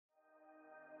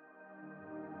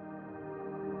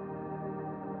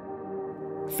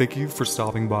Thank you for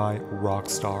stopping by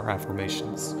Rockstar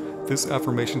Affirmations. This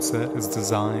affirmation set is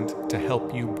designed to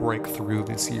help you break through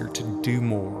this year, to do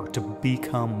more, to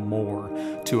become more,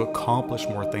 to accomplish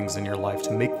more things in your life,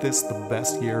 to make this the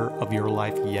best year of your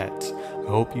life yet. I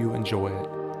hope you enjoy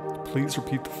it. Please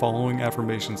repeat the following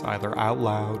affirmations either out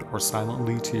loud or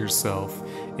silently to yourself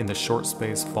in the short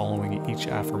space following each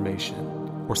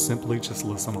affirmation, or simply just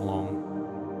listen along.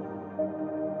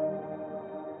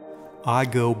 I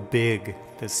go big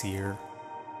this year.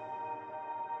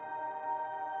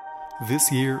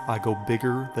 This year, I go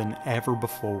bigger than ever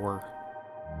before.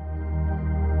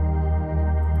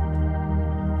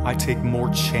 I take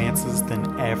more chances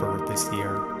than ever this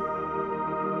year.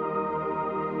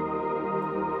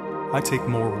 I take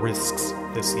more risks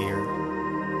this year.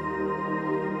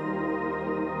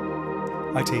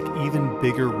 I take even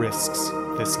bigger risks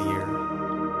this year.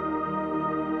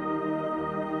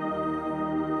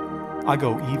 I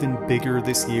go even bigger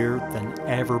this year than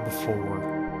ever before.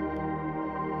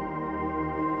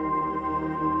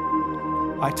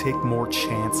 I take more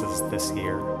chances this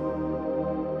year.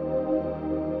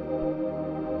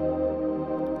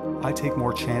 I take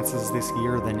more chances this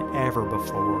year than ever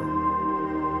before.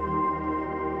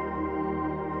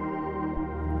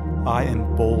 I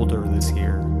am bolder this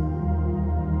year.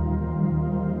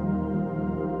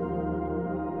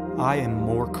 I am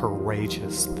more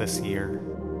courageous this year.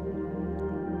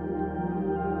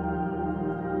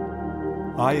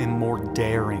 I am more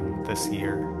daring this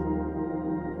year.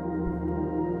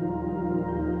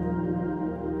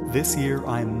 This year,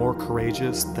 I am more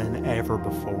courageous than ever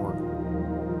before.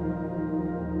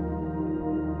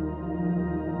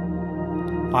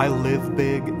 I live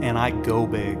big and I go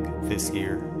big this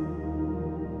year.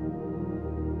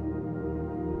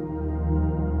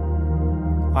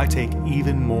 I take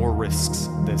even more risks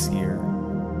this year.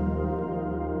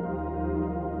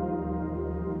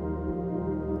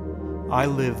 I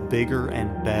live bigger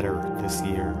and better this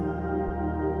year.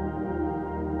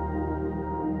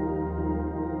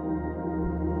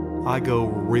 I go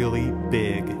really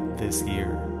big this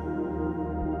year.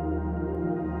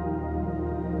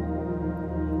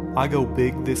 I go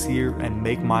big this year and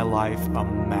make my life a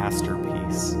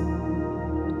masterpiece.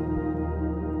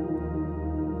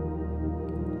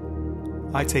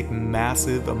 I take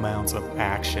massive amounts of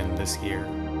action this year.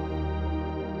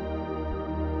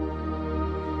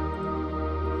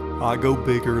 I go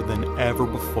bigger than ever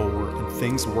before and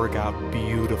things work out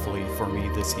beautifully for me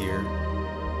this year.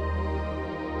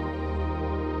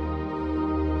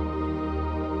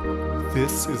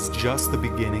 This is just the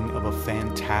beginning of a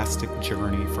fantastic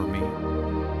journey for me.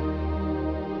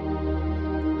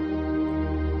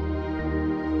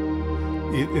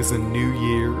 It is a new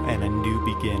year and a new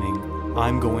beginning.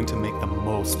 I'm going to make the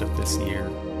most of this year.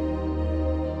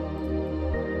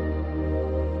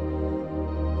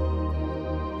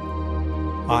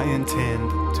 I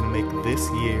intend to make this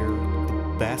year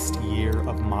the best year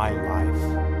of my life.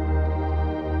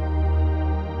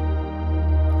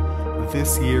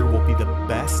 This year will be the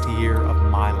best year of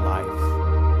my life.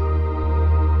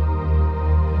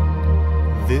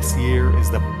 This year is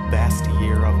the best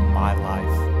year of my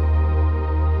life.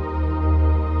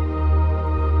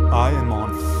 I am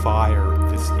on fire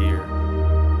this year.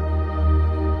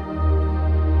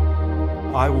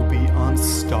 I will be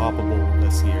unstoppable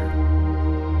this year.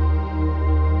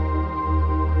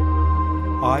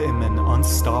 I am an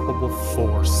unstoppable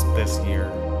force this year.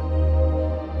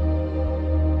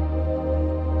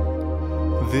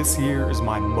 This year is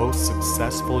my most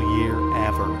successful year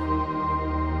ever.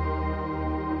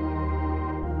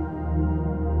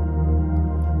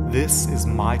 This is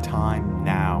my time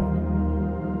now.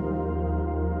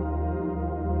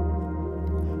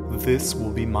 This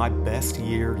will be my best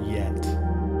year yet.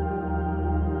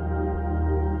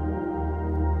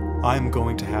 I am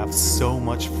going to have so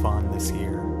much fun this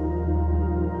year.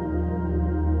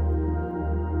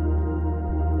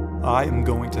 I am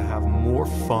going to have more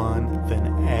fun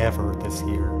than ever this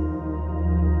year.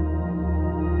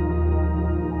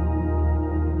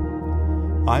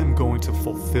 I am going to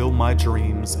fulfill my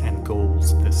dreams and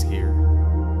goals this year.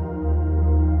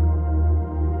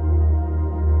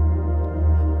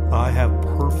 I have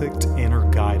perfect inner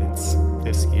guidance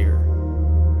this year.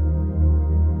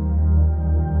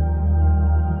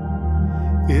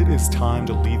 It is time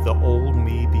to leave the old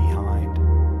me behind.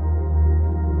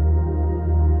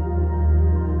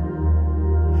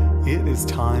 It is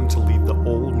time to leave the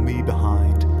old me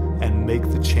behind and make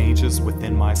the changes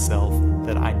within myself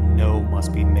that I know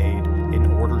must be made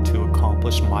in order to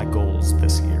accomplish my goals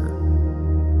this year.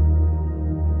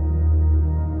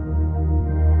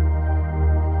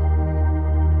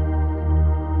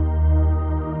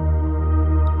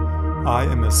 I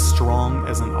am as strong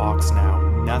as an ox now.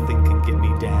 Nothing can get me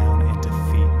down and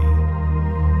defeat me.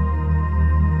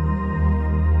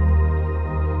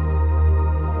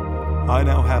 I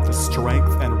now have the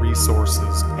strength and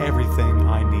resources, everything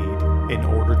I need, in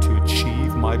order to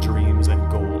achieve my dreams and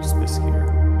goals this year.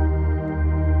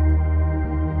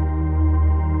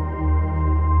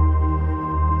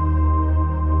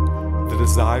 The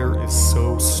desire is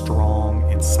so strong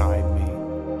inside me.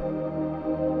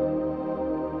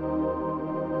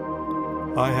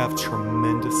 I have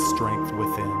tremendous strength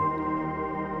within.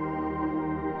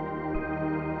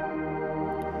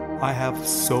 I have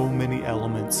so many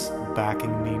elements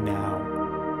backing me now.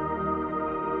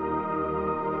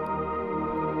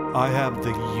 I have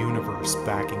the universe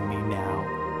backing me now.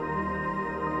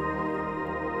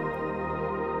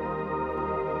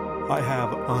 I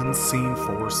have unseen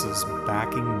forces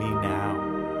backing me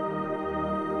now.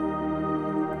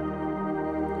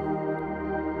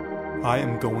 I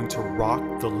am going to rock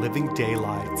the living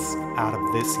daylights out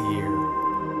of this year.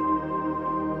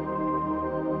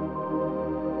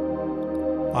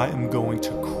 I am going to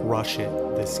crush it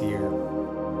this year.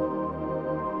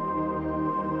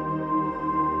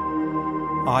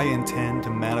 I intend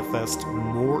to manifest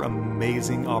more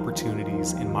amazing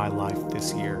opportunities in my life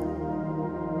this year.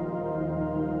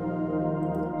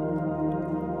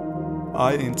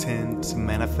 I intend to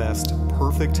manifest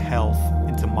perfect health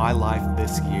into my life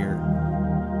this year.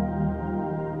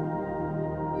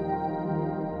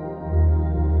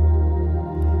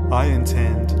 I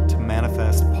intend to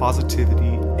manifest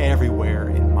positivity everywhere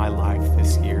in my life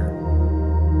this year.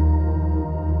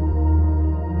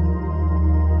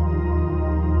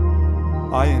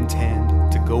 I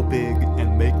intend to go big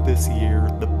and make this year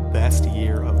the best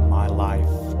year of my life.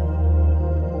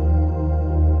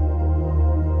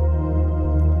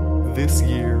 This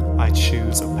year, I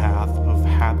choose a path of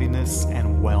happiness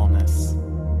and wellness.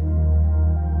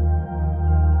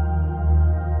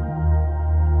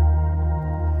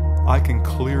 I can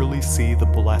clearly see the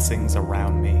blessings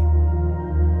around me.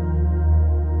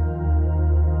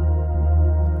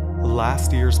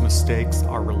 Last year's mistakes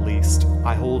are released.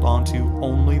 I hold on to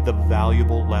only the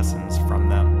valuable lessons from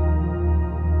them.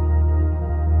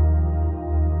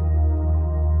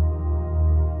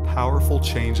 Powerful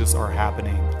changes are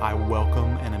happening. I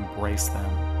welcome and embrace them.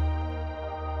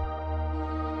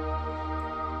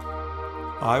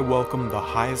 I welcome the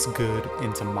highest good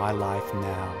into my life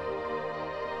now.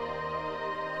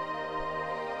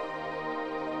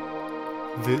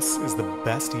 This is the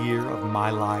best year of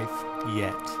my life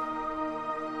yet.